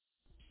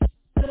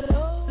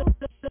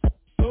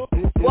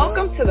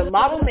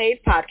Model Made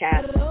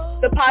Podcast,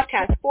 the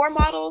podcast for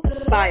models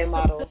by a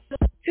model.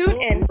 Tune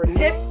in for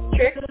tips,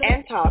 tricks,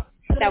 and talks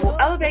that will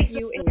elevate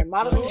you in your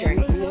modeling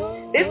journey.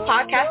 This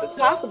podcast is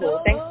possible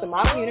thanks to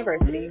Model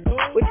University,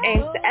 which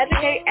aims to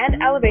educate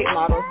and elevate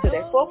models to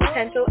their full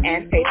potential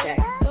and paycheck.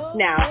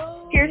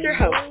 Now, here's your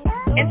host,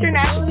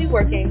 internationally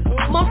working,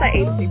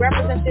 multi-agency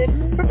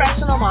represented,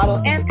 professional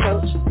model and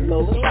coach,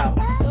 Lola Shaw.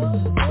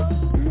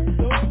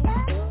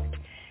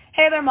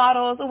 Hey there,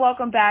 models.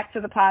 Welcome back to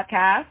the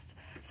podcast.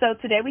 So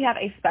today we have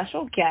a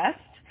special guest.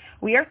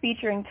 We are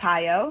featuring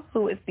Tayo,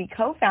 who is the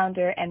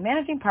co-founder and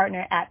managing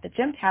partner at the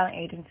Gym Talent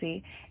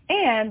Agency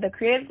and the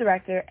creative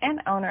director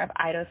and owner of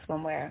Ido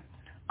Swimwear.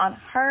 On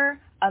her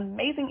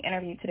amazing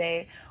interview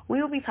today,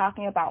 we will be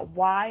talking about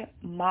why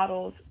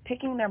models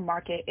picking their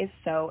market is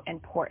so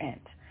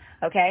important.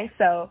 Okay,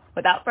 so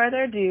without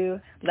further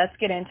ado, let's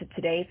get into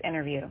today's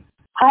interview.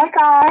 Hi,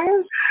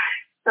 guys.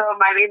 So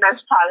my name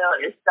is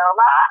Tayo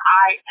Ishola.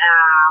 I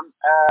am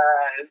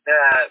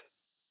the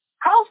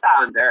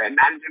co-founder and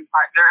managing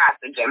partner at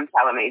the Gym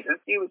Talent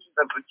Agency, which is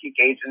a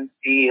boutique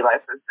agency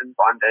licensed and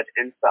bonded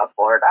in South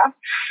Florida.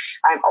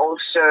 I'm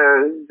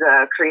also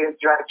the creative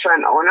director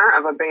and owner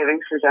of a bathing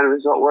suit and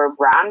resort wear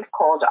brand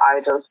called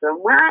Ido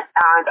Swimwear,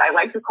 and I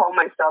like to call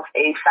myself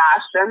a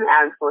fashion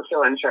and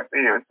social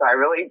entrepreneur. So I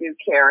really do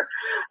care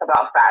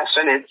about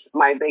fashion. It's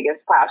my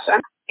biggest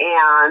passion.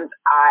 And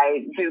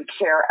I do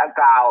care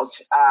about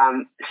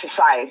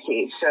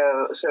society. So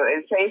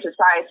in today's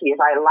society,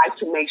 I like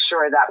to make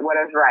sure that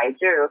whatever I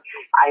do,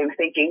 I'm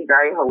thinking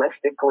very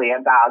holistically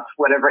about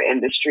whatever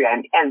industry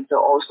I'm in.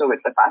 So also with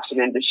the fashion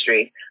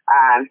industry,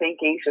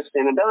 thinking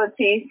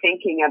sustainability,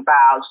 thinking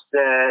about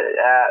the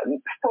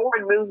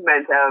forward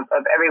movement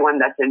of everyone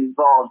that's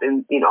involved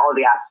in all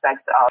the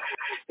aspects of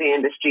the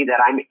industry that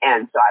I'm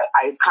in. So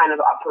I kind of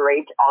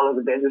operate all of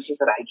the businesses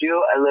that I do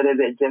a little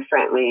bit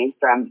differently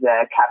from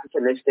the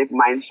capitalistic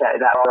mindset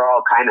that we're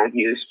all kind of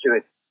used to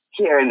it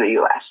here in the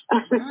U.S.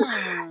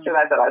 So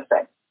that's what I'll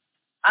say.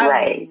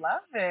 I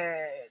love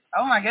it.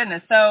 Oh, my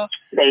goodness. So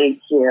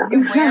thank you.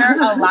 You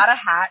wear a lot of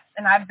hats,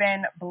 and I've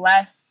been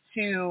blessed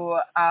to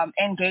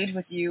engage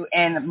with you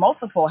in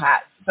multiple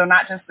hats. So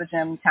not just the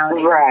Gym Talent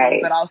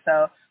Agency, but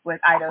also with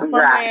Ido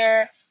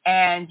Swimwear,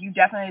 and you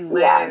definitely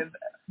live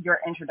your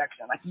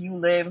introduction. Like, you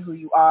live who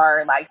you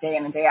are, like, day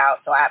in and day out.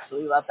 So I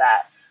absolutely love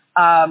that.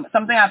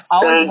 Something I've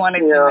always wanted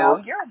to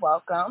know, you're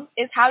welcome,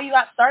 is how you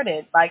got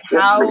started. Like,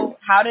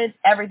 how did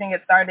everything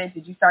get started?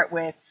 Did you start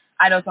with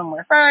Ido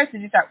Swimwear first?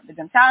 Did you start with the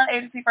Gym Talent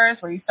Agency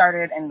first? Where you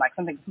started in, like,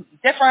 something completely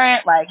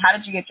different? Like, how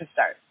did you get your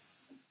start?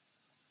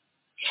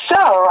 So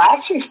I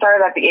actually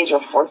started at the age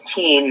of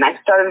 14.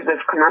 I started with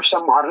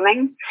commercial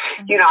modeling.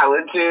 Mm-hmm. I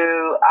would do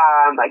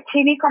like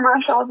TV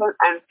commercials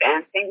and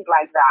things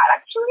like that.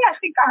 Actually, I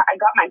think I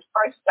got my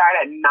first start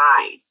at 9.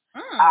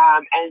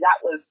 And that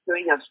was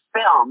doing a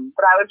film,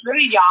 but I was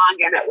really young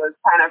and it was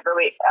kind of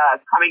really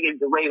coming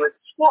into way with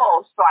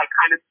school, so I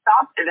kind of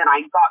stopped, and then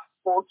I got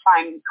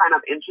full-time kind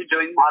of into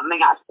doing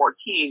modeling at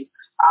 14.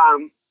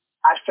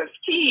 At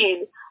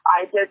 15,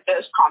 I did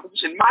this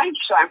competition mind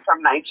show. I'm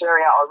from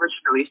Nigeria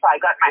originally, so I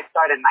got my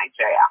start in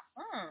Nigeria.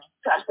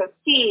 So at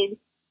 15,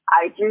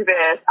 I do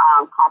this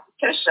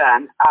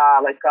competition,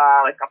 I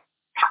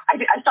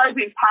started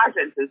doing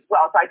pageants as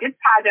well. So I did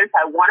pageants.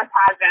 I won a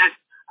pageant.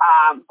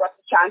 Got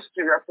the chance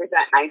to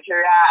represent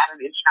Nigeria at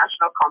an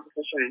international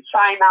competition in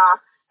China.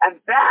 And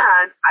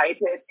then I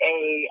did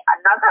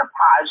another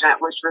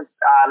pageant, which was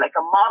like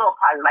a model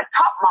pageant, like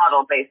Top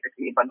Model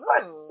basically, but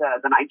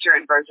the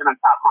Nigerian version of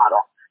Top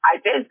Model. I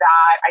did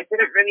that. I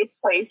didn't really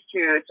place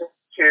to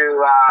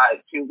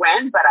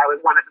win, but I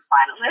was one of the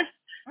finalists.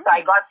 So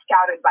I got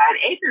scouted by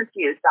an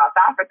agency in South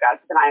Africa.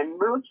 So then I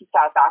moved to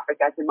South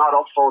Africa to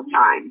model full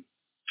time,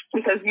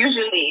 because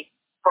usually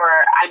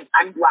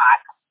I'm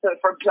Black. So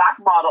for Black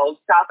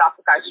models, South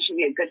Africa is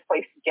usually a good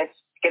place to get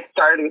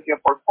started with your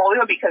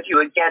portfolio, because you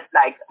would get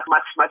like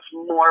much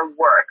more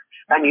work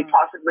than you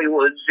possibly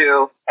would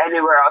do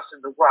anywhere else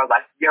in the world,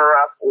 like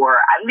Europe, or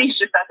at least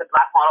just as a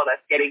Black model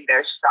that's getting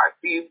their start.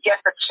 So you get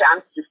the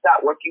chance to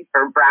start working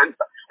for brands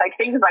like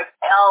things like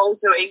Elle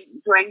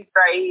doing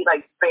very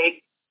like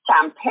big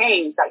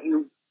campaigns that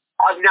you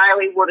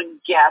ordinarily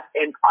wouldn't get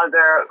in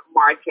other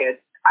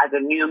markets as a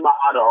new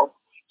model.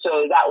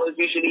 So that was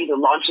usually the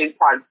launching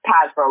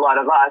pad for a lot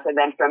of us. And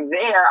then from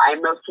there, I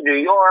moved to New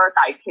York.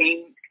 I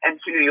came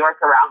into New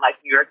York around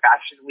like New York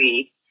Fashion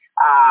Week,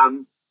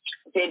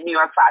 did New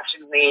York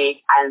Fashion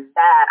Week, and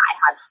then I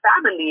had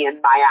family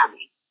in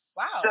Miami.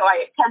 Wow. So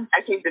I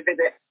came to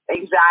visit,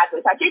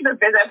 exactly. So I came to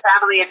visit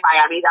family in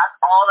Miami. That's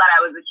all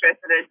that I was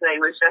interested in doing,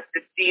 was just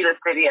to see the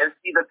city and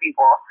see the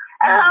people.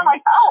 And I'm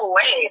like, oh,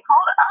 wait,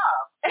 hold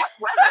up. What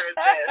weather is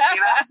this?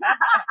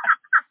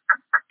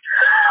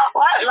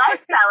 What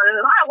lifestyle is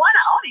it? I want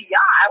to own a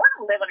yacht. I want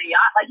to live on a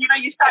yacht. Like,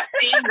 you start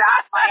seeing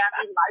that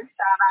Miami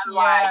lifestyle, and I'm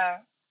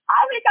like,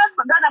 I think I'm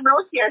going to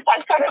move here. So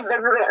I started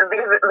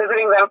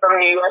visiting them from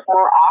New York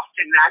more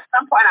often. And at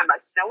some point, I'm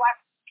like, you know what?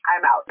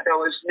 I'm out. There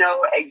was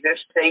no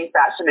existing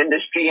fashion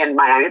industry in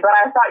Miami, but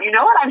I thought, you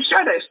know what? I'm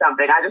sure there's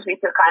something. I just need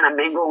to kind of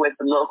mingle with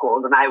the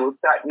locals and I will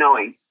start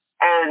knowing.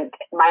 And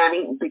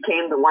Miami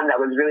became the one that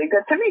was really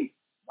good to me.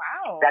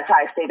 Wow. That's how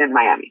I stayed in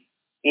Miami.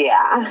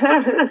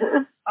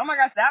 Yeah. Oh my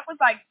gosh, that was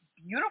like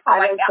beautiful.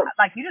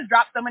 Like you just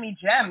dropped so many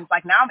gems.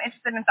 Like now I'm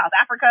interested in South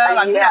Africa.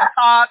 Like we gotta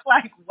talk.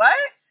 Like what?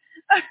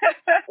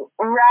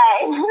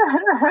 Right.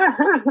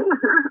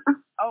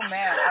 Oh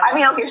man. I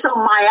mean, okay, so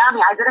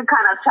Miami, I didn't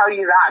kind of tell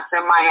you that. So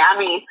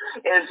Miami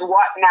is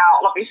what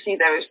now, obviously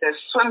there's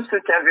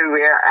swimsuits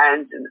everywhere,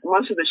 and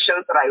most of the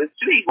shows that I was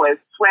doing was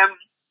swim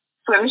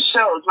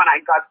shows when I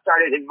got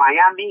started in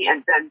Miami,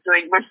 and then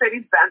doing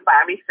Mercedes-Benz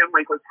Miami Film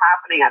Week was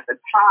happening at the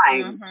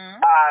time.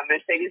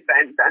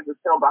 Mercedes-Benz was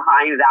still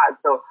behind that.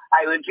 So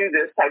I would do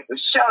those types of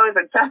shows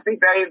and just be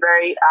very,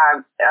 very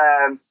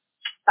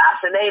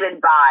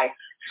fascinated by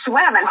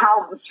swim and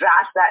how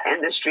vast that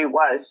industry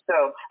was. So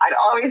I'd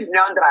always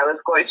known that I was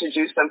going to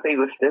do something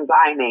with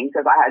designing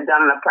because I had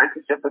done an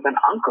apprenticeship with an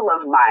uncle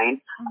of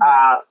mine,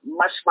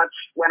 much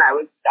when I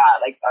was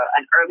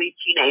an early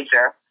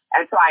teenager.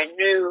 And so I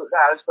knew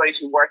that I was going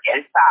to work in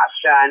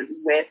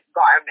fashion with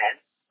garments,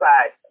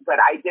 but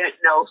I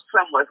didn't know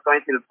swim was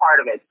going to be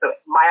part of it. So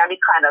Miami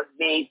kind of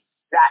made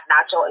that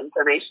natural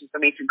inclination for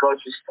me to go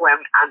to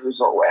swim and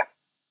resort wear.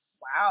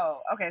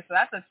 Wow. Okay, so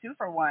that's a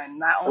 2-for-1.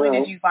 Not only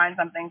did you find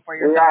something for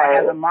yourself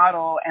like, as a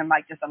model and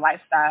like just a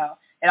lifestyle,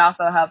 it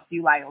also helps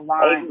you like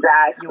launch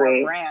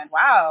your brand.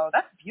 Wow,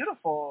 that's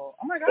beautiful.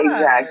 Oh my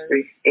god.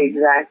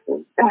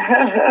 Exactly.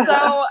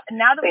 So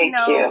now that we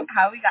know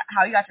how you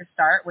got your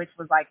start, which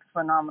was like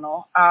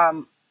phenomenal,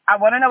 I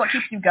want to know what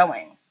keeps you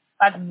going.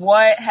 Like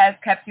what has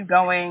kept you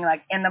going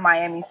like in the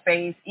Miami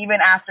space, even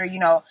after, you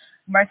know,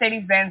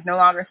 Mercedes-Benz no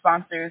longer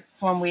sponsors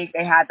Swim Week.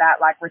 They had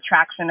that like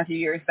retraction a few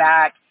years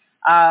back.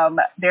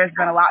 There's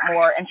been a lot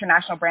more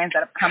international brands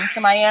that have come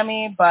to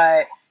Miami,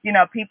 but you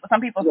know,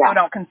 some people still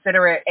don't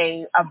consider it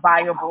a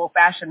viable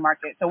fashion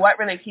market. So what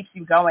really keeps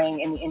you going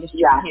in the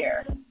industry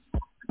here?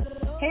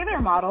 Hey there,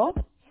 model.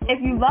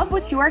 If you love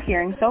what you are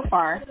hearing so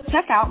far,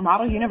 check out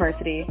Model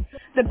University.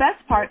 The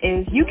best part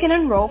is you can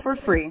enroll for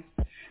free.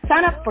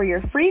 Sign up for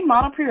your free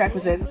model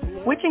prerequisites,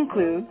 which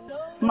include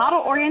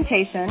model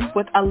orientation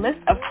with a list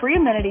of free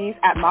amenities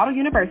at Model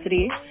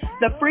University,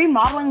 the free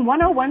Modeling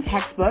 101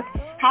 textbook,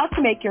 how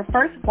to make your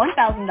first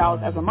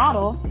 $1,000 as a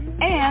model,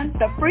 and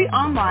the free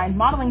online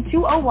Modeling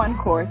 201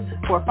 course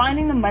for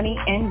finding the money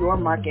in your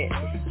market.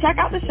 Check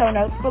out the show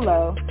notes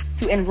below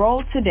to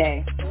enroll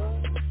today.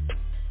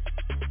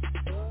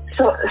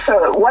 So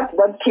what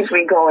keeps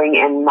me going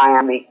in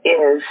Miami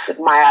is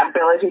my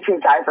ability to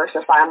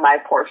diversify my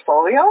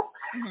portfolio.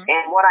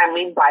 And what I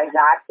mean by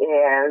that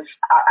is,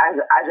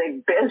 as a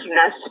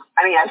business,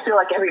 I mean, I feel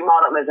like every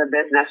model is a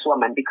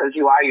businesswoman because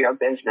you are your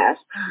business.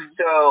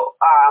 So,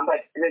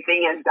 but the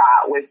thing is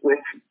that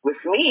with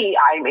me,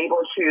 I'm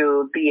able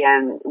to be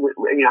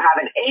have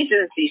an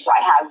agency, so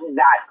I have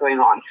that going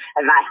on,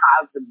 and I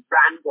have the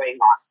brand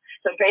going on.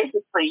 So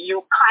basically,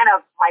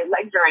 my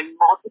legs are in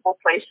multiple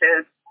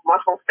places,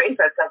 multiple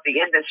facets of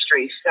the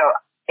industry. So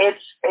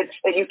it's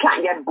you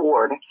can't get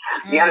bored.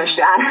 You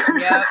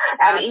understand? Yep.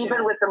 And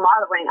even with the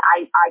modeling,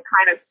 I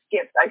kind of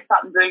skipped. I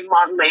stopped doing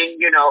modeling,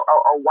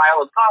 a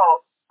while ago.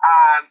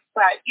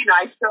 But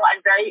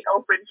I'm very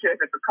open to if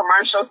it's a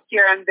commercial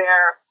here and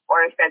there,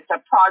 or if it's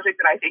a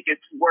project that I think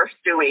it's worth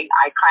doing,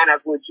 I kind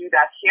of would do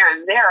that here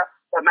and there.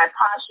 But my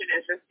passion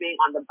is just being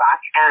on the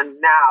back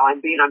end now and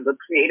being on the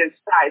creative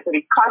side. So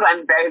because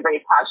I'm very,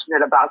 very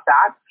passionate about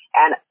that,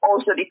 and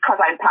also because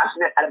I'm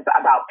passionate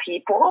about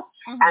people,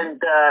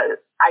 and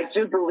I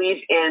do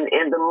believe in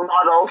the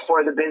model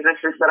for the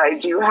businesses that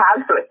I do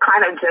have, so it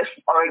kind of just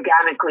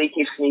organically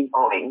keeps me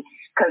going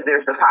because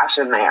there's the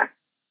passion there.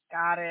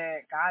 Got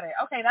it.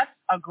 Okay, that's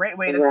a great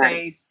way to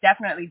stay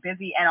definitely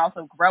busy and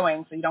also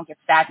growing so you don't get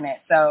stagnant.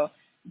 So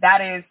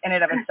that is in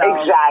and of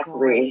itself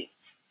great.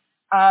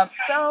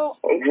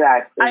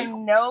 Exactly. I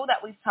know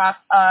that we've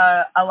talked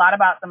a lot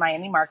about the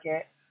Miami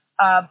market,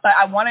 but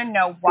I want to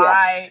know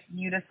why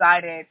you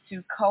decided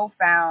to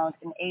co-found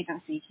an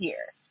agency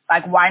here.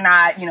 Like, why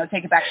not,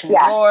 take it back to New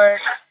York?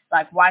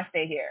 Like, why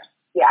stay here?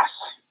 Yes.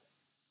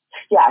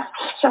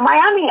 So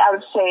Miami, I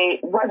would say,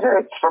 whether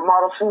it's for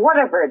models,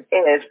 whatever it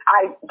is,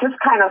 I just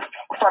kind of,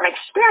 from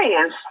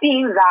experience,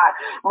 seen that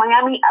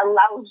Miami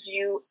allows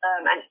you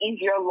an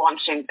easier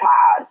launching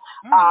pad.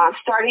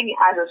 Starting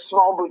as a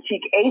small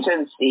boutique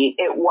agency,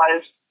 it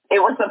was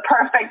the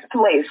perfect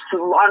place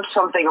to launch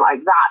something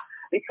like that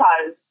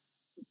because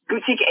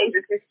boutique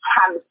agencies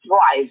can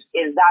thrive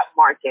in that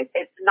market.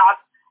 It's not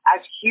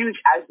as huge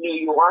as New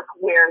York,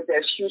 where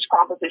there's huge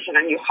competition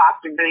and you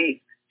have to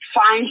really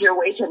find your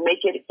way to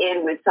make it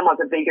in with some of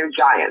the bigger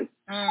giants.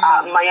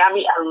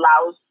 Miami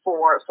allows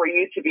for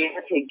you to be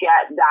able to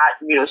get that,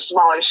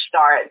 smaller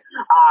start,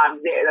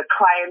 the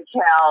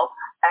clientele.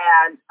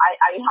 And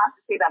I have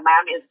to say that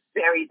Miami is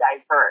very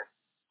diverse.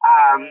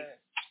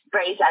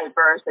 very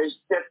diverse. There's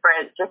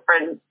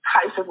different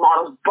types of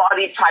models,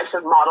 body types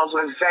of models.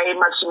 We're very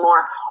much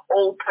more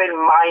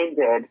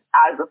open-minded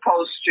as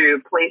opposed to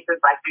places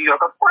like New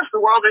York. Of course, the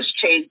world is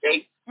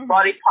changing.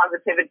 Body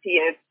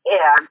positivity is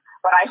in,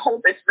 but I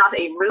hope it's not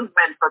a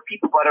movement for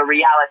people, but a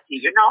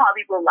reality. You know how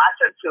people latch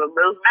onto a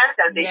movement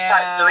and they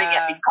start doing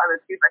it because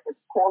it seems like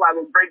it's cool, I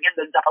will bring in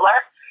the dollar.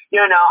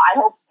 You know, I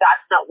hope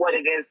that's not what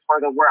it is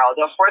for the world,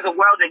 or for the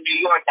world in New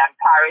York and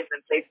Paris and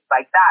places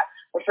like that.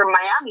 But for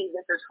Miami,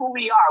 this is who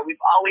we are.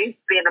 We've always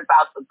been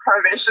about the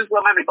curvaceous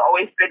woman. We've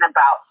always been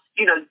about,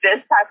 you know,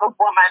 this type of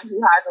woman who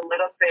has a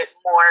little bit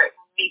more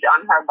meat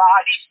on her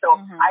body. So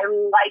I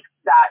like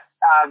that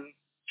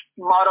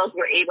models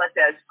were able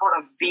to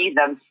sort of be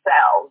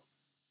themselves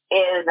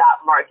in that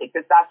market,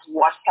 because that's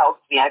what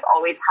helps me. I've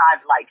always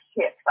had like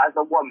hips as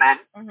a woman,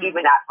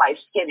 even at my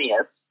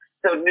skinniest.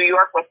 So New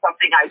York was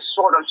something I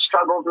sort of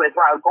struggled with,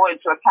 where I would go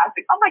into a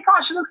casting, oh my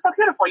gosh, you look so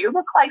beautiful. You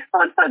look like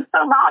so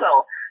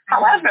model.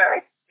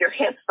 However, your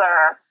hips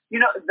are, you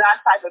know, that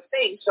type of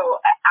thing. So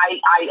I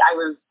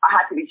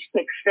had to be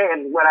thick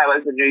thin when I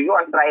was in New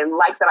York, but I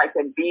like that I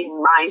could be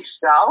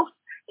myself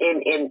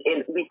in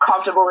be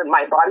comfortable in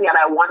my body, and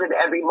I wanted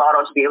every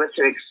model to be able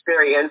to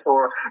experience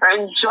or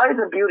enjoy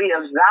the beauty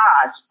of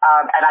that.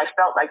 And I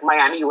felt like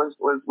Miami was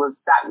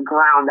that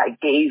ground that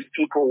gave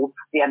people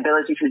the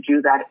ability to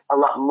do that a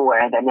lot more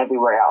than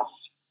everywhere else.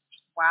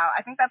 Wow,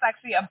 I think that's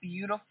actually a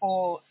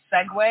beautiful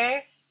segue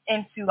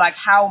into like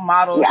how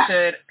models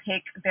should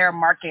pick their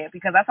market,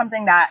 because that's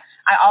something that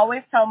I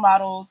always tell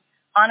models,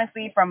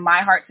 honestly, from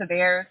my heart to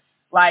theirs.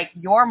 Like,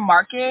 your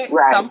market,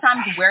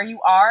 sometimes where you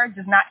are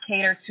does not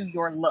cater to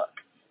your look.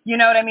 You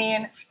know what I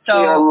mean?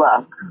 So your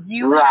look.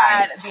 You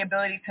had the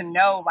ability to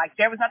know, like,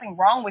 there was nothing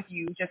wrong with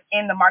you just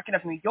in the market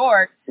of New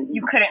York.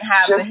 You couldn't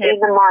have just the hips. In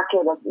the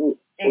market of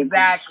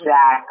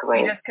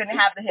Exactly. You just couldn't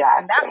have the hips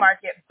in that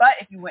market. But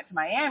if you went to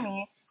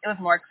Miami, it was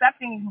more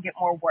accepting. You can get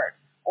more work.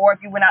 Or if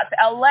you went out to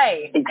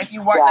LA, if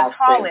you weren't the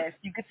tallest,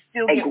 you could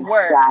still get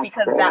work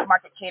because that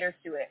market caters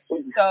to it.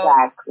 So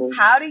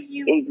how do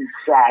you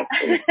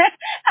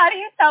how do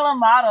you tell a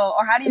model,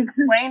 or how do you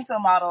explain to a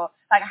model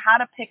like how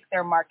to pick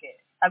their market?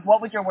 Like, what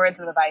would your words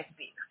of advice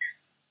be?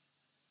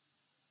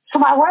 So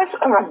my words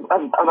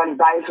of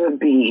advice would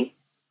be,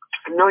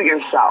 know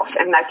yourself.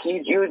 And like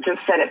you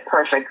just said it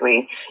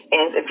perfectly,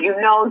 is if you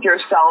know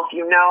yourself,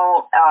 you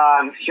know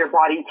your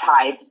body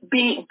type,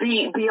 be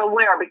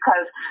aware,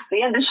 because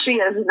the industry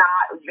is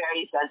not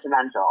very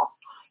sentimental.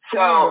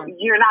 So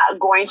you're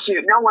not going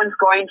to, no one's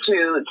going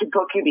to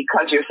book you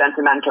because you're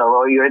sentimental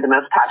or you're the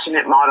most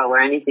passionate model or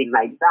anything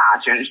like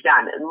that. You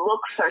understand?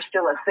 Looks are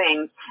still a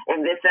thing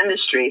in this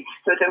industry.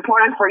 So it's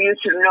important for you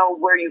to know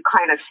where you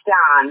kind of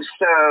stand.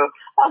 So,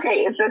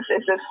 okay, is this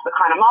the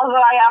kind of model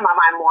that I am? Am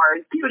I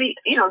more beauty?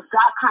 You know,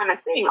 that kind of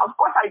thing. Of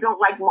course, I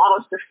don't like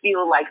models to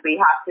feel like they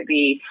have to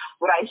be,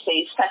 what I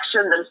say,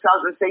 section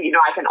themselves and say, you know,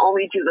 I can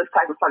only do this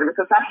type of product,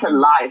 because that's a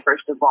lie,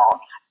 first of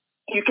all.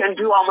 You can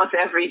do almost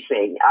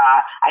everything.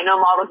 I know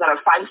models that are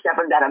 5'7"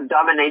 that have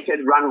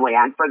dominated runway,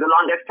 and for the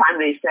longest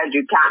time they said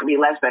you can't be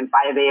less than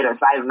 5'8" or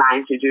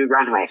 5'9" to do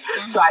runway.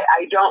 So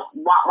I don't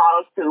want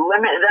models to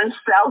limit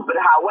themselves, but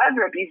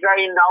however, be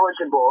very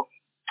knowledgeable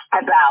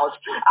about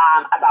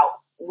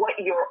what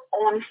your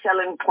own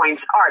selling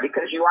points are,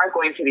 because you are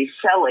going to be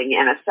selling,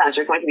 in a sense,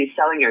 you're going to be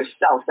selling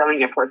yourself, selling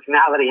your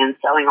personality, and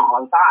selling all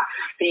of that.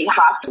 So you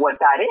have to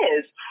what that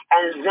is,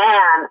 and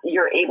then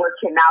you're able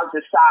to now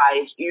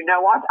decide, you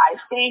know what, I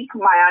think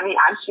Miami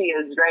actually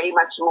is very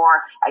much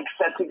more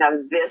accepting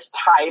of this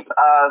type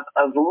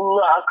of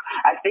look.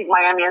 I think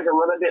Miami is a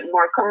little bit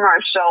more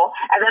commercial.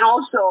 And then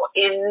also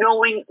in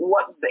knowing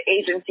what the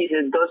agencies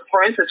is, those, for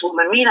instance,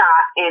 Wilhelmina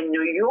in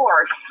New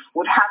York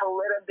would have a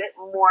little bit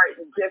more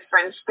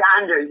different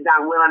standards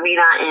than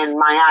Wilhelmina in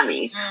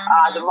Miami.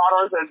 The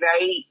models are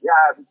very,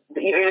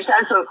 you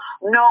understand? So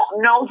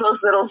know those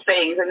little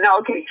things and know,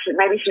 okay, should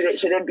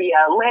it be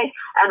LA?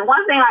 And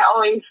one thing I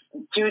always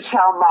do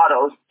tell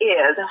models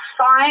is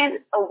find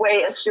a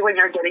way, especially when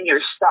you're getting your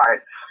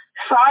start,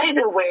 find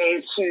a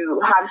way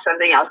to have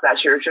something else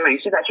that you're doing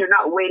so that you're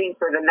not waiting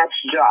for the next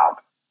job.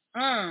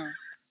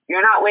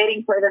 You're not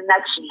waiting for the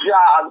next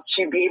job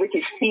to be able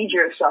to feed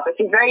yourself.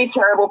 It's a very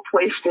terrible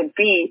place to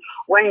be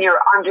when you're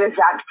under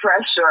that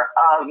pressure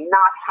of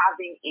not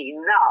having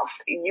enough.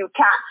 You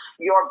can't,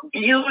 your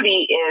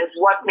beauty is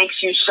what makes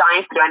you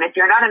shine through. And if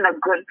you're not in a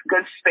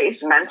good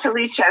space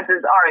mentally,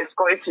 chances are it's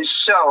going to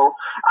show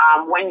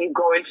when you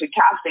go into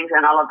castings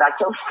and all of that.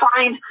 So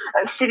find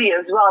a city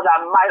as well that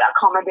might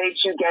accommodate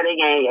you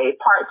getting a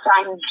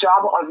part-time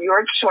job of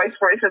your choice.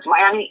 For instance,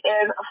 Miami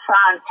is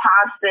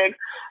fantastic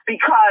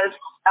because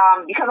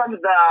of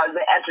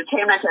the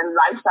entertainment and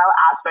lifestyle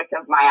aspect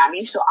of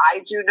Miami. So I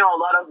do know a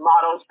lot of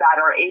models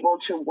that are able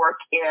to work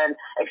in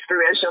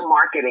experiential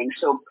marketing.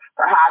 So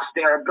perhaps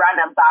they're a brand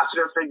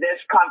ambassador for this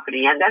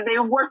company, and then they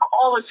work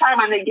all the time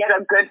and they get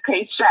a good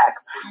paycheck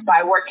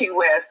by working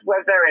with,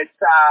 whether it's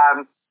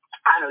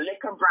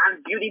liquor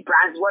brands, beauty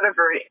brands,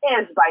 whatever it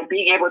is, by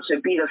being able to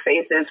be the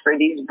faces for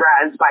these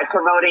brands, by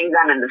promoting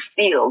them in the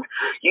field.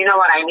 You know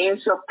what I mean?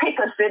 So pick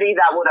a city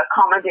that would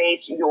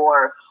accommodate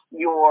your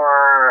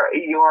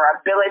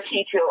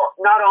ability to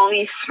not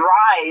only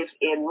thrive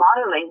in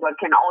modeling, but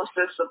can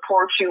also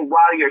support you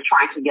while you're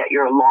trying to get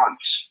your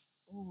launch.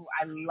 Ooh,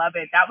 I love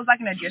it. That was like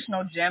an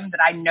additional gem that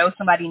I know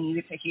somebody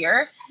needed to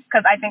hear,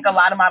 because I think a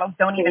lot of models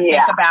don't even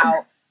think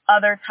about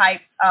other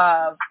types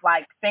of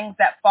like things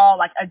that fall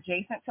like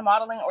adjacent to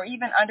modeling or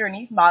even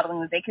underneath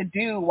modeling that they could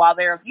do while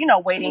they're,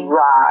 waiting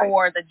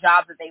for the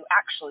job that they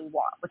actually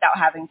want without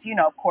having to,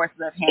 of course,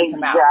 live hand to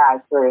mouth.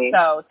 Exactly.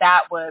 So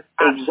that was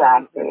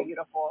absolutely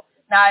beautiful.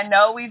 Now, I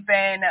know we've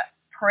been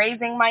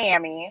praising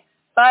Miami,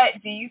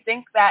 but do you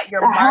think that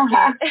your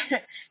market,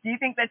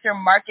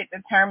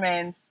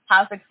 determines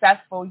how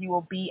successful you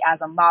will be as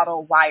a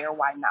model? Why or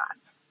why not?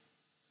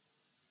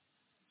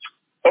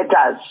 It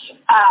does.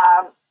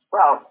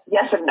 Well,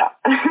 yes and no.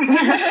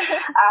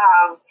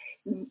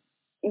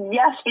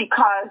 Yes,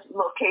 because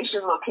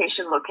location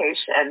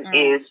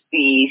is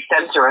the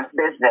center of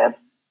business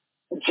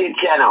in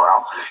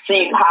general. So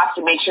you have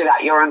to make sure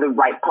that you're in the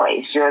right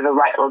place, you're in the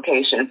right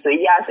location. So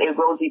yes, it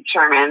will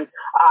determine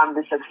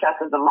the success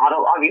of the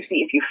model. Obviously,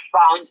 if you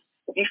found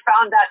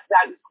that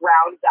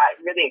ground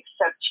that really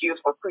accepts you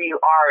for who you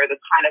are, the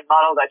kind of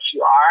model that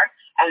you are,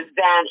 and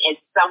then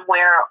it's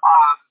somewhere.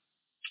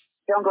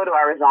 Don't go to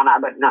Arizona,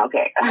 but no,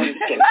 okay. I'm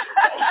just kidding.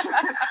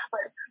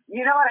 But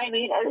you know what I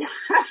mean?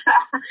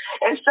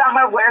 It's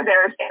somewhere where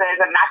there's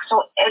an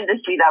actual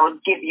industry that would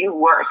give you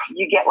work.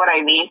 You get what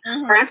I mean?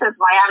 Mm-hmm. For instance,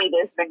 Miami,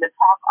 there's been the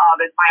talk of,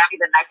 is Miami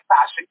the next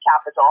fashion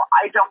capital?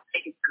 I don't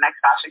think it's the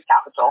next fashion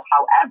capital.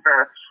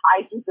 However,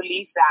 I do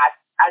believe that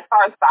as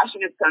far as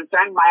fashion is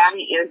concerned,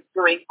 Miami is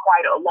doing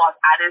quite a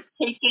lot and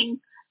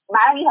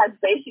Miami has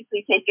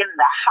basically taken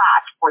the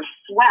hat for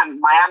swim.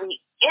 Miami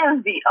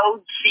is the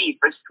OG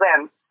for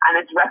swim, and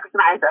it's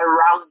recognized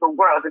around the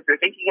world. If you're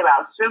thinking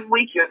about swim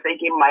week, you're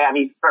thinking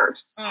Miami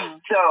first.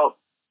 So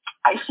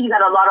I see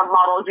that a lot of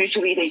models,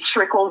 usually they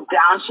trickle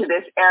down to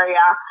this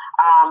area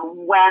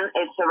when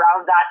it's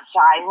around that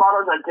time.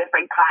 Models are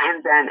different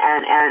kinds and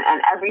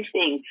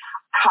everything.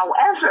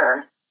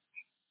 However,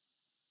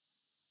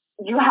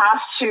 you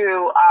have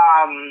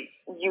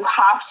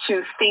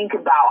to think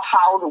about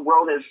how the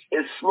world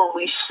is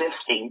slowly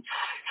shifting.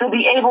 So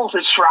be able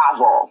to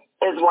travel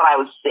is what I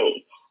would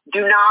say.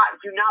 Do not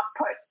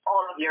put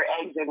all of your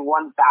eggs in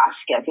one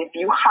basket. If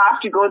you have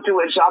to go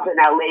do a job in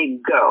LA,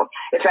 go.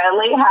 If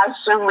LA has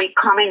swim week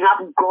coming up,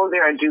 go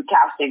there and do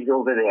castings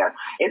over there.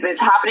 If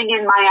it's happening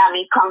in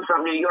Miami, come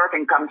from New York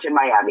and come to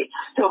Miami.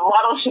 So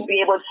models should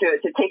be able to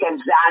take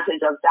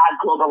advantage of that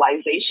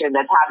globalization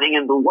that's happening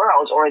in the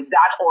world, or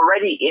that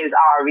already is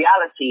our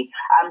reality,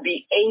 and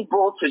be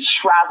able to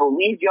travel,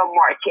 leave your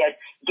market,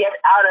 get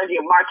out of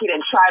your market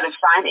and try to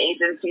find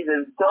agencies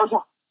in those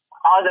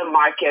other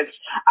markets.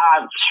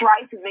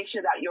 Try to make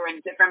sure that you're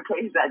in different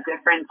places at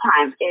different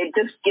times. It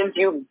just gives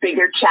you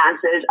bigger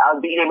chances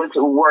of being able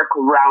to work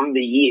around the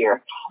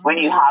year when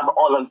you have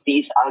all of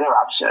these other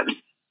options.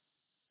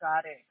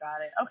 Got it.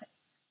 Okay.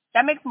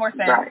 That makes more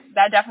sense. Right.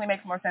 That definitely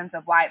makes more sense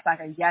of why it's like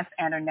a yes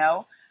and a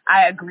no.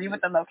 I agree with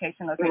the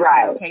location,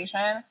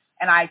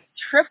 and I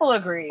triple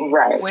agree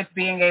with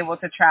being able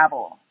to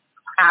travel.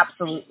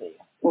 Absolutely.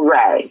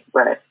 Right.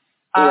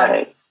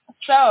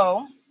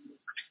 So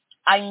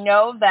I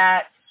know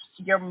that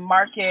your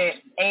market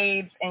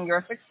aids in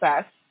your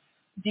success.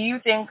 Do you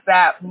think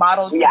that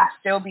models can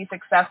still be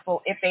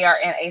successful if they are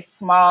in a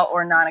small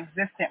or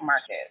non-existent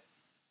market?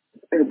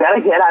 You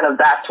better get out of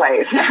that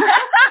place.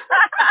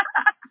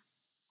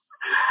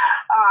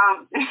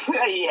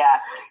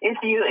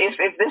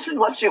 If this is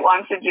what you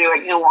want to do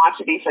and you want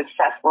to be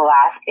successful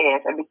at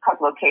it, and because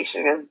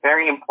location is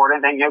very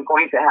important, then you're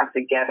going to have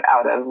to get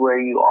out of where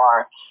you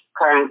are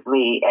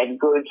currently and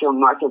go into a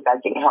market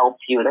that can help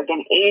you, that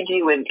can aid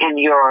you in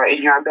your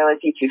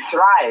ability to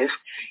thrive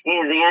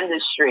in the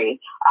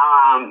industry.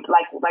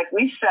 Like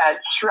we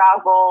said,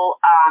 travel,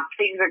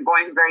 things are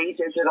going very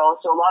digital.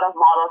 So a lot of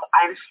models,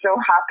 I'm so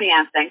happy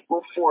and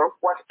thankful for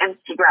what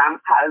Instagram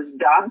has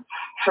done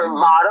for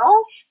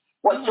models,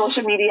 what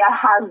social media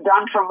has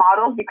done for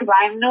models, because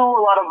I know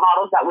a lot of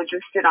models that would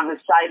just sit on the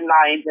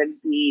sidelines and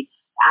be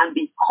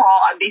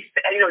called,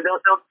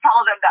 they'll tell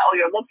them that, oh,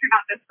 your looks are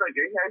not this good,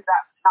 your hair is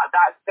not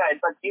that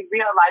good, but you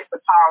realize the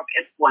power of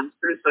influence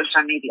through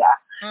social media.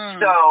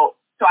 So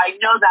I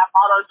know that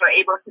models are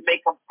able to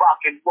make a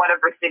buck in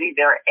whatever city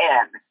they're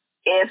in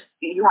if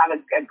you have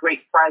a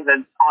great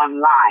presence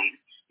online.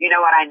 You know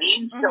what I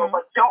mean? So,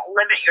 but don't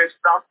limit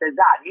yourself to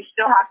that. You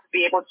still have to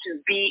be able to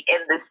be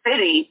in the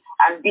city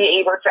and be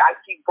able to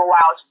actually go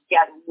out,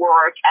 get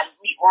work, and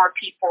meet more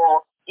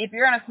people. If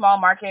you're in a small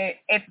market,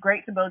 it's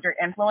great to build your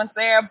influence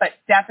there, but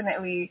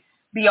definitely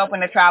be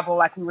open to travel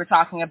like we were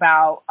talking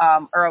about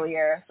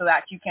earlier, so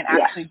that you can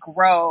actually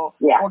grow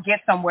or get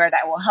somewhere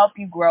that will help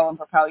you grow and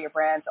propel your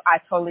brand. So I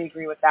totally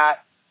agree with that.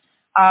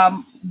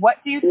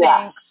 What do you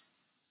think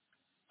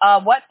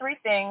What 3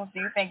 things do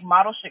you think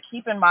models should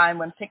keep in mind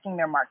when picking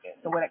their market?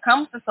 So when it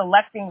comes to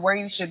selecting where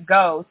you should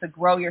go to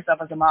grow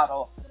yourself as a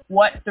model,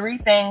 what 3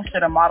 things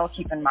should a model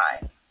keep in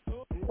mind?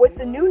 With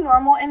the new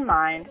normal in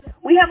mind,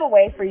 we have a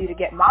way for you to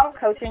get model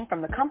coaching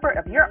from the comfort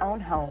of your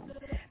own home.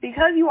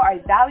 Because you are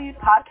a valued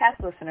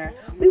podcast listener,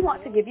 we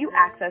want to give you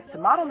access to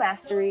Model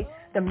Mastery,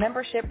 the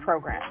membership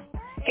program.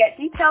 Get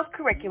detailed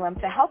curriculum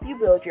to help you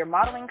build your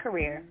modeling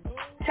career.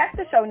 Check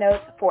the show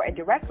notes for a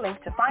direct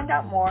link to find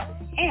out more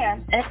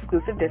and an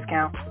exclusive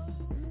discount.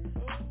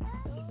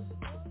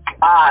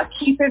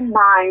 Keep in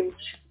mind,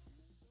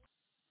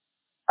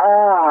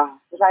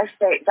 as I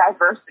say,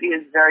 diversity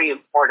is very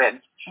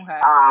important. Okay.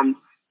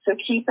 So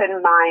keep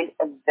in mind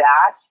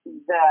that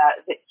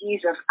the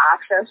ease of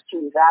access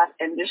to that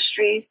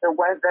industry, so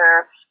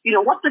whether,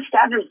 what the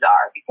standards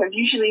are, because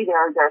usually there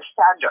are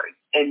standards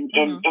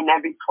in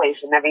every place,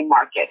 in every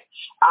market.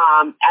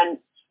 And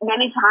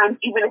many times,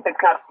 even if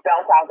it's not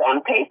spelled out on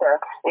paper,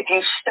 if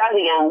you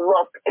study and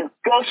look,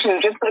 go to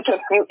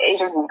a few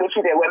agencies, go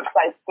to their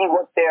website, see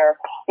what their,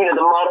 the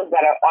models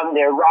that are on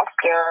their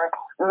roster,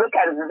 look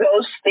at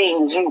those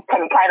things. You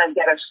can kind of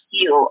get a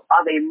feel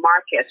of a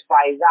market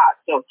by that.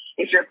 So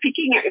if you're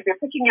picking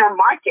your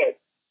market,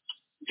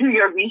 do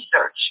your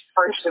research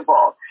first of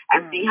all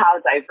and see how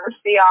diverse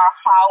they are,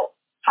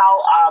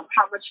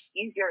 how much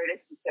easier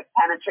it is to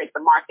penetrate the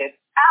market,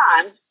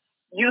 and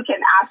you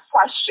can ask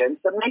questions.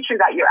 So make sure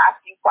that you're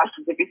asking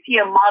questions. If you see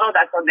a model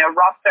that's on their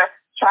roster,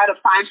 try to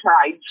find her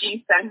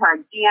IG, send her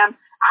a DM,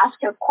 ask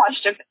her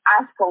questions,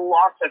 ask her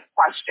lots of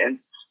questions,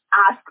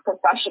 ask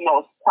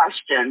professionals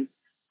questions.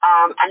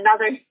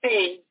 Another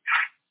thing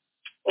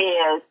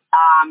is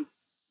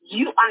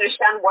you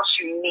understand what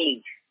you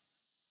need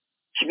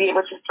to be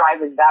able to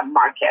thrive in that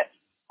market.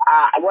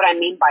 What I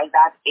mean by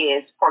that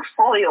is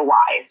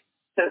portfolio-wise.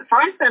 So,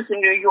 for instance, in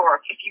New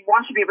York, if you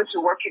want to be able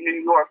to work in New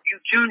York, you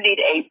do need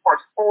a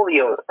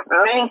portfolio.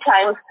 Many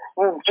times,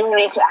 you do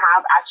need to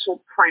have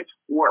actual print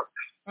work.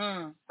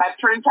 By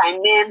print,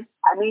 I mean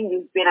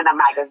you've been in a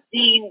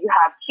magazine, you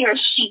have tear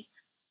sheets,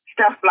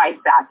 stuff like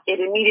that. It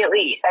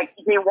immediately,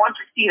 they want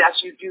to see that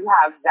you do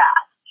have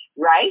that,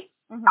 right?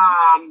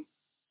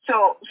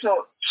 So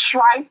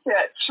try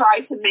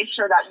to make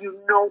sure that you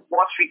know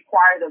what's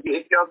required of you.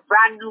 If you're a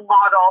brand new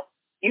model,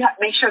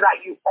 make sure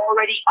that you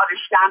already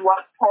understand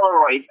what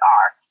Polaroids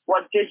are,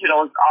 what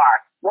digitals are,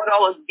 what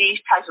all of these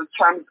types of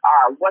terms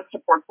are, what's a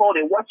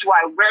portfolio, what do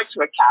I wear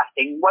to a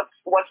casting, what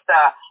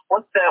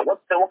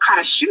kind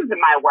of shoes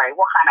am I wearing,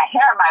 what kind of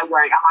hair am I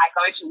wearing, am I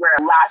going to wear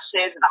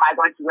lashes and am I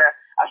going to wear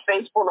a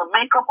face full of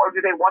makeup, or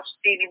do they want to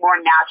see me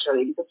more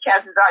naturally? Because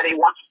chances are they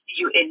want to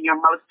see you in your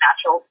most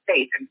natural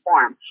state and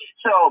form.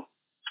 So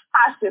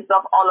ask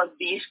yourself all of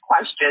these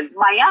questions.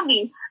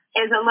 Miami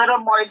is a little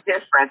more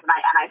different. And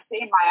I say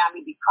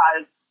Miami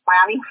because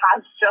Miami has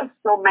just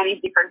so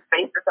many different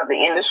faces of the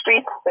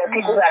industry. There are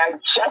people that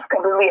are just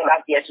completely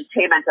about the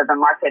entertainment of the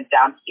market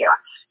down here.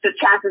 So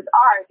chances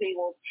are they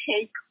will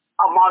take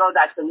a model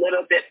that's a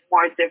little bit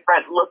more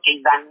different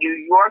looking than New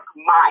York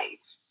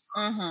might.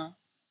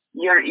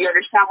 You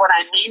understand what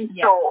I mean?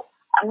 Yeah. So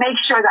make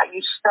sure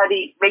you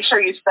study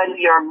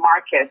your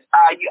market.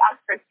 You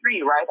asked for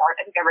 3, right?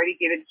 I think I already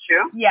given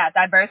 2. Yeah,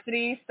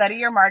 diversity, study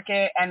your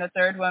market, and the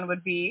third one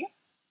would be?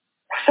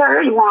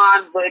 Third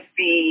one would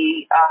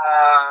be,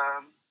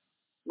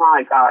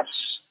 my gosh,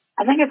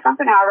 I think it's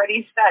something I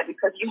already said,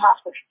 because you have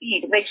to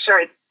feed. Make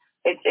sure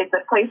it's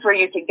a place where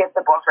you can get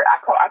the buffer.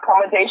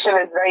 Accommodation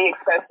is very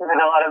expensive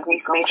in a lot of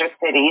these major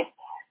cities.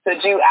 So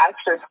do ask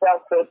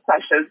yourself those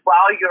questions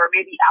while you're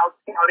maybe out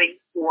scouting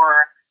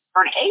for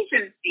an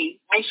agency.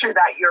 Make sure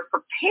that you're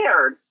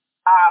prepared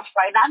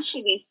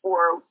financially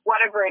for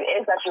whatever it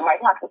is that you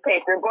might have to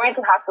pay. If you're going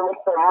to have to look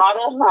for a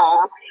model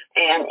home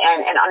and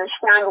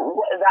understand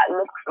what that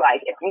looks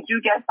like. If you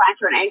do get signed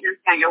to an agency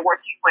and you're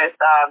working with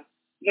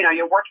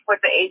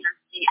the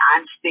agency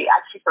and they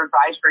actually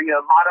provide for you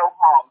a model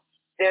home,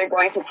 they're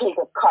going to take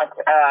a cut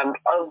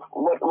of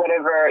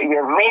whatever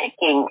you're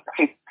making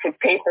to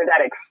pay for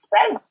that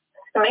expense.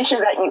 To make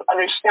sure that you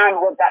understand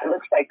what that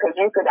looks like, because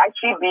you could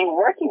actually be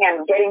working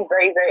and getting a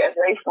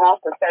very small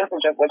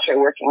percentage of what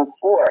you're working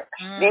for.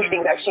 These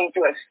things actually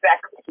do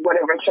affect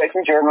whatever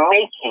choices you're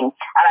making.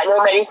 And I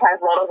know many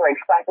times models are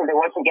excited, they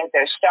want to get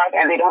their start,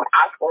 and they don't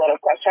ask a lot of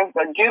questions,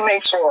 but do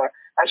make sure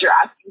that you're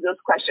asking those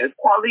questions.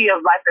 Quality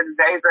of life is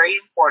very, very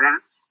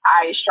important.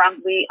 I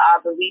strongly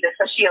believe,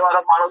 especially a lot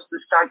of models who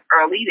start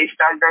early, they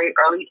start very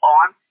early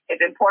on. It's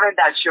important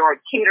that you're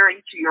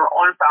catering to your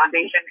own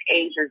foundation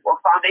ages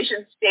or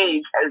foundation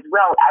stage as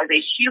well as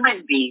a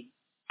human being,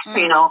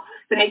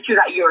 to make sure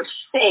that you're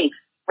safe,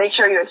 make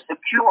sure you're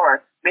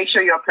secure, make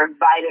sure you're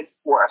provided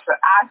for. So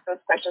ask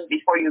those questions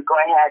before you go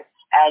ahead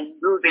and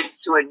move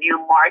into a new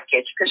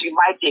market, because you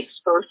might be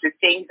exposed to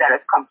things that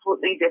are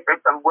completely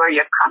different from where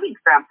you're coming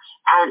from.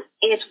 And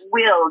it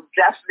will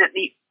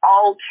definitely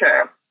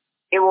alter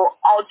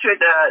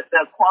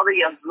the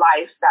quality of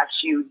life that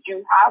you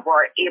do have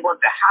or are able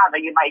to have,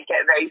 and you might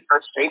get very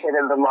frustrated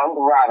in the long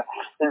run.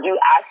 So do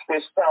ask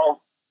yourself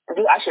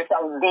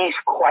these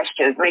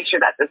questions. Make sure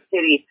that the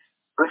city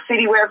the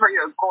city, wherever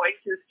you're going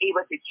to, is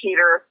able to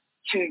cater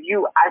to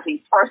you as a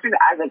person,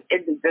 as an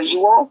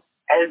individual,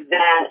 and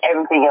then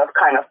everything else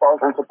kind of falls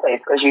into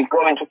place because you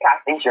go into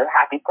castings, you're a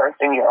happy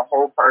person, you're a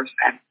whole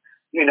person,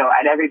 you know,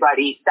 and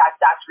everybody,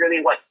 that's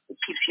really what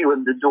keeps you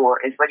in the door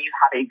is when you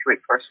have a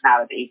great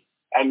personality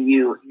and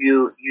you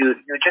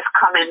just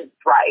come in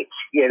bright,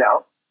 you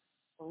know.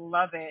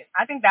 Love it.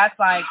 I think that's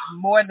like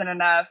more than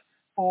enough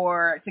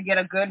to get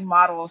a good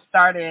model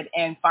started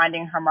in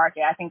finding her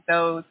market. I think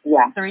those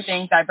three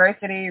things,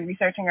 diversity,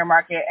 researching your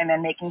market, and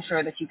then making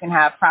sure that you can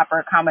have proper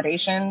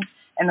accommodations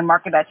in the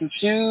market that you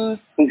choose,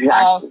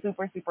 all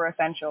super, super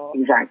essential.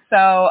 Exactly.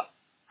 So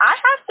I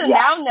have to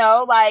now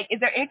know, like, is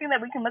there anything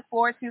that we can look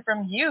forward to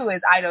from you?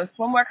 Is Ido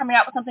Swimwear coming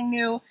out with something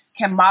new?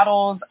 Can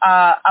models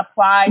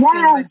apply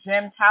to the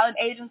Gym Talent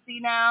Agency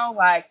now?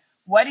 Like,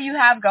 what do you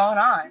have going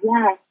on?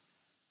 Yeah.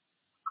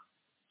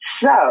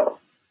 So,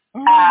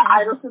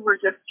 Ido Swimwear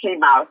just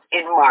came out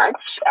in March,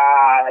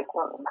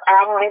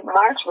 around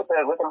mid-March with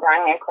a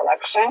brand new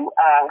collection,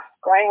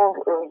 spring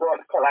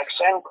resort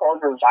collection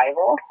called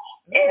Revival.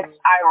 It's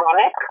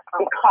ironic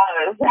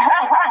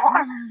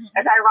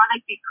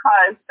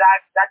because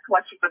that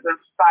collection was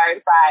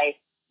inspired by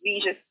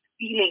me just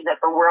feeling that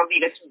the world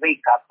needed to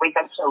wake up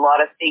to a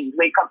lot of things,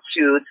 wake up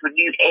to a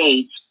new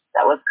age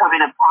that was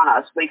coming upon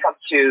us, wake up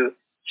to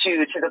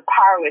the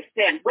power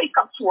within, wake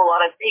up to a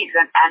lot of things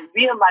and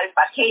realize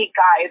that, hey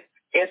guys,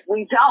 if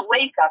we don't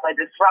wake up, a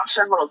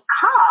disruption will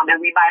come and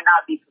we might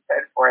not be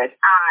prepared for it.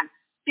 And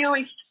 2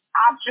 weeks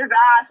after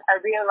that, I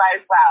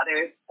realized, wow,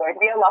 there's going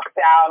to be a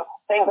lockdown.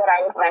 Thank God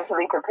I was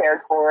mentally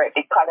prepared for it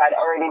because I'd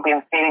already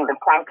been feeling the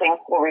prompting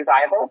for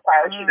Revival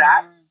prior to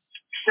that.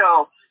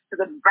 So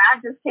the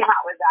brand just came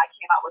out with a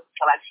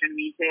collection.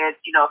 We did,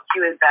 you know, a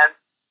few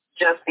events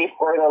just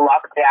before the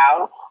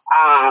lockdown.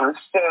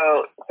 So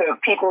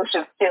people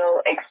should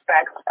still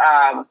expect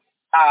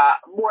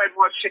more and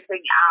more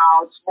trickling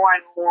out. More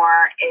and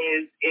more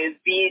is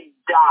being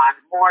done.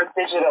 More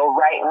digital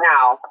right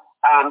now.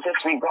 Just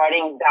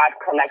regarding that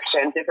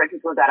collection, different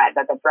people that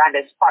the brand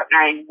is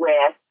partnering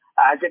with,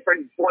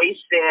 different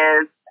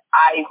voices.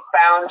 I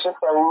found just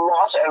a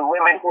lot of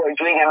women who are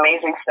doing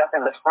amazing stuff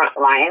in the front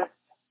lines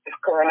with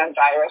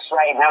coronavirus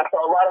right now. So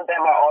a lot of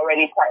them are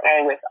already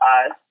partnering with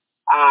us.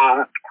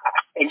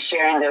 And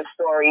sharing their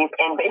stories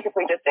and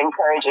basically just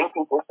encouraging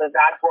people. So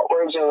that's what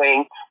we're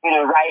doing, you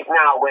know, right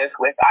now with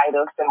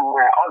Ido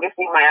Swimwear.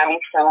 Obviously, Miami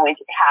Film Week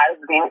has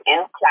been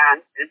in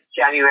plan since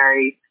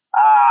January,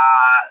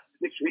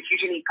 which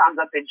usually comes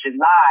up in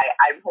July.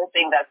 I'm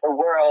hoping that the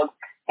world,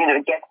 you know,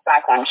 gets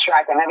back on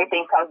track and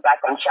everything comes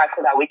back on track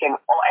so that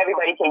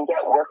everybody can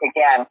get work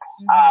again.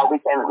 We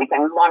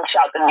can launch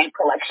out the new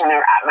collection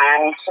at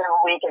Miami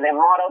Film Week and then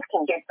models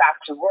can get back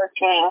to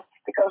working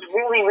because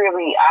really,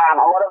 really, a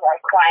lot of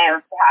our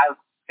clients have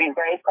been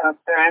very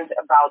concerned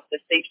about the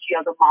safety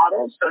of the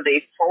models. So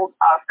they told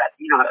us that,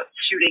 you know,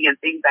 shooting and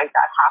things like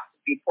that have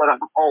to be put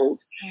on hold,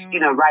 you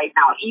know, right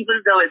now,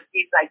 even though it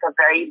seems like a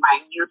very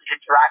minute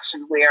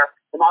interaction where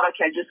the model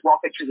can just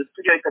walk into the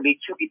studio. It could be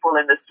 2 people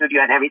in the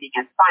studio and everything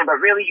is fine.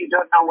 But really, you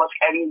don't know what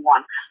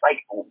anyone,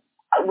 like,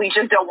 we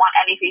just don't want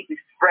anything to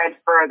spread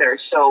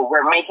further. So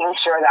we're making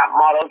sure that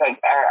models are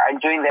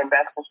doing their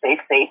best to stay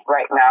safe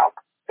right now.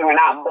 So we're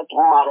not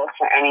booking models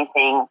for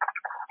anything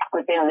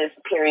within this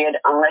period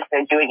unless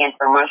they're doing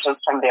infomercials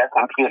from their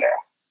computer.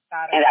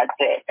 And that's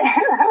it.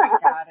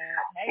 Got it.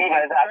 Hey, you know,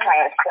 that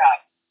kind of stuff.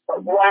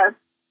 But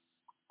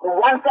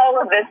once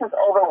all of this is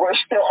over, we're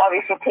still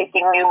obviously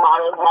taking new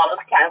models. Models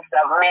can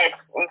submit.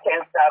 You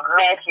can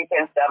submit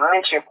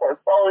your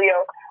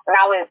portfolio.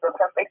 Now is the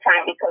perfect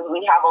time because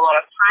we have a lot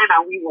of time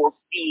and we will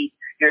see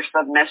your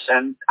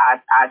submissions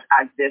at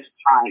this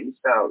time.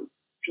 So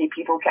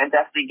people can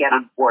definitely get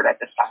on board at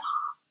this time.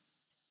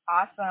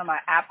 Awesome. I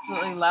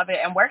absolutely love it.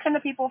 And where can the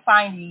people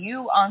find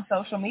you on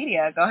social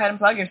media? Go ahead and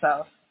plug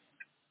yourself.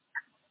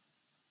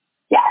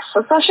 Yes,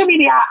 so social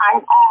media,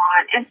 I'm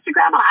on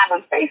Instagram, I'm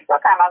on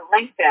Facebook, I'm on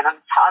LinkedIn.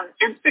 On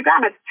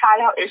Instagram, it's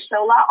Tayo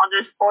Ishola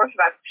 _, so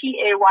that's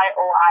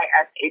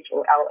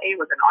TAYOISHOLA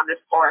with an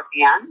underscore at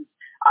the end.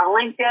 On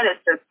LinkedIn,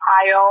 it's just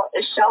Tayo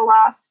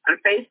Ishola.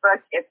 On Facebook,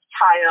 it's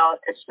Tayo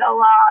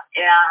Ishola.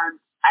 And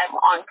I'm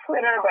on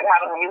Twitter, but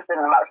haven't used it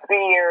in about 3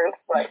 years,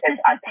 but it's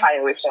at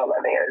Tayo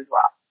Ishola there as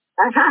well.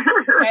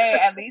 Hey,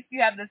 at least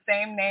you have the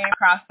same name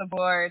across the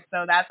board,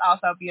 so that's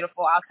also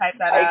beautiful. I'll type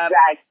that up,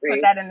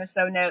 put that in the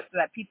show notes so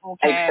that people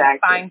can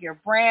find your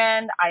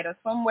brand, Ido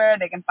Swimwear.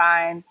 They can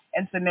find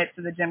and submit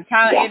to the Gym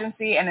Talent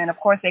Agency, and then, of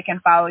course, they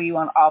can follow you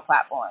on all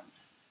platforms.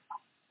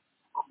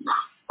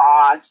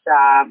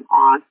 Awesome.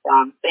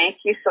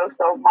 Thank you so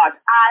much.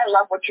 I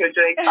love what you're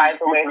doing, by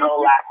the way,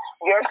 Lola.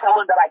 You're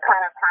someone that I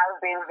kind of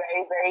have been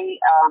very, very,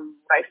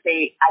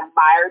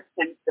 admired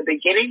since the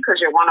beginning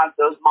because you're one of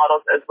those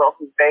models as well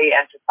who's very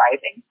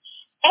enterprising.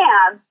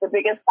 And the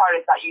biggest part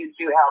is that you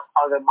do help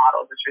other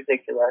models. It's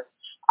ridiculous.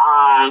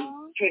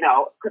 You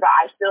know, because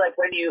I feel like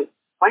when your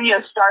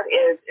start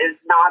is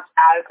not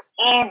as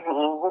easy,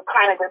 you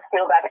kind of just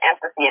feel that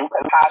empathy and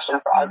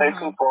compassion for other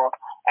people.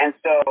 And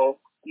so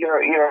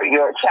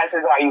your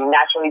chances are you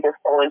naturally just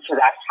fall into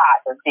that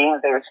path of being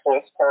the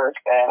resource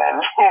person, and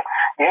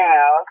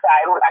so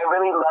I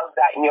really love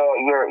that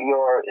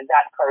you're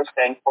that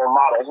person for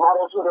models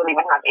who don't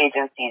even have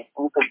agencies.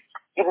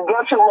 You can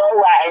go to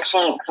Lola and she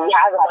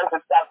has a bunch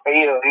of stuff for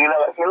you.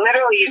 She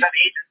literally is an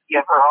agency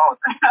of her own.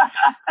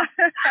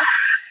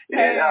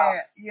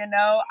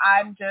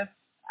 I'm just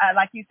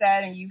like you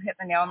said, and you hit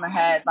the nail on the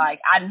head.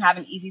 Like, I didn't have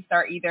an easy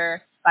start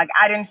either. Like,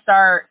 I didn't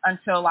start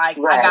until I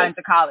got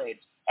into college.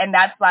 And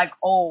that's like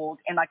old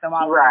in like the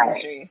modeling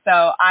industry. So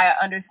I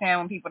understand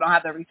when people don't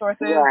have the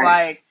resources,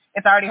 like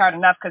it's already hard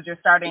enough because you're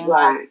starting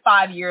like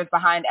 5 years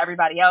behind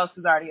everybody else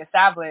who's already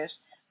established.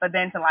 But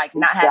then to like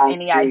not have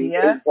any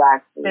idea,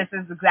 this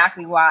is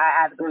exactly why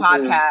I added the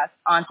podcast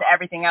onto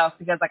everything else,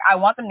 because like I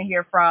want them to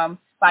hear from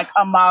like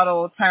a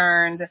model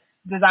turned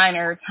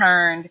designer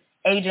turned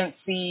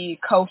agency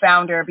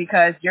co-founder,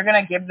 because you're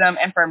going to give them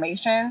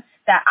information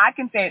that I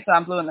can say it till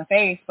I'm blue in the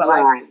face, but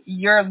like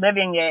you're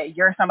living it.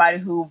 You're somebody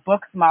who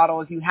books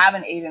models. You have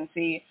an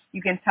agency.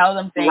 You can tell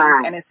them things,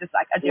 and it's just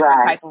like a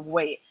different type of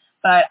weight.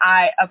 But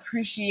I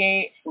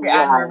appreciate your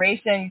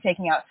admiration, you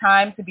taking out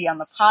time to be on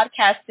the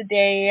podcast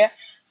today.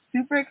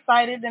 Super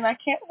excited, and I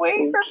can't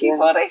wait for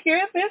people to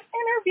hear this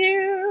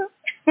interview.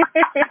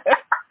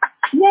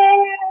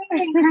 Yay!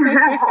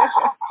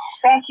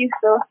 Thank you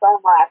so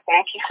much.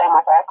 Thank you so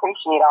much. I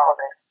appreciate all of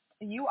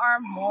it. You are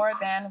more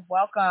than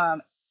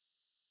welcome.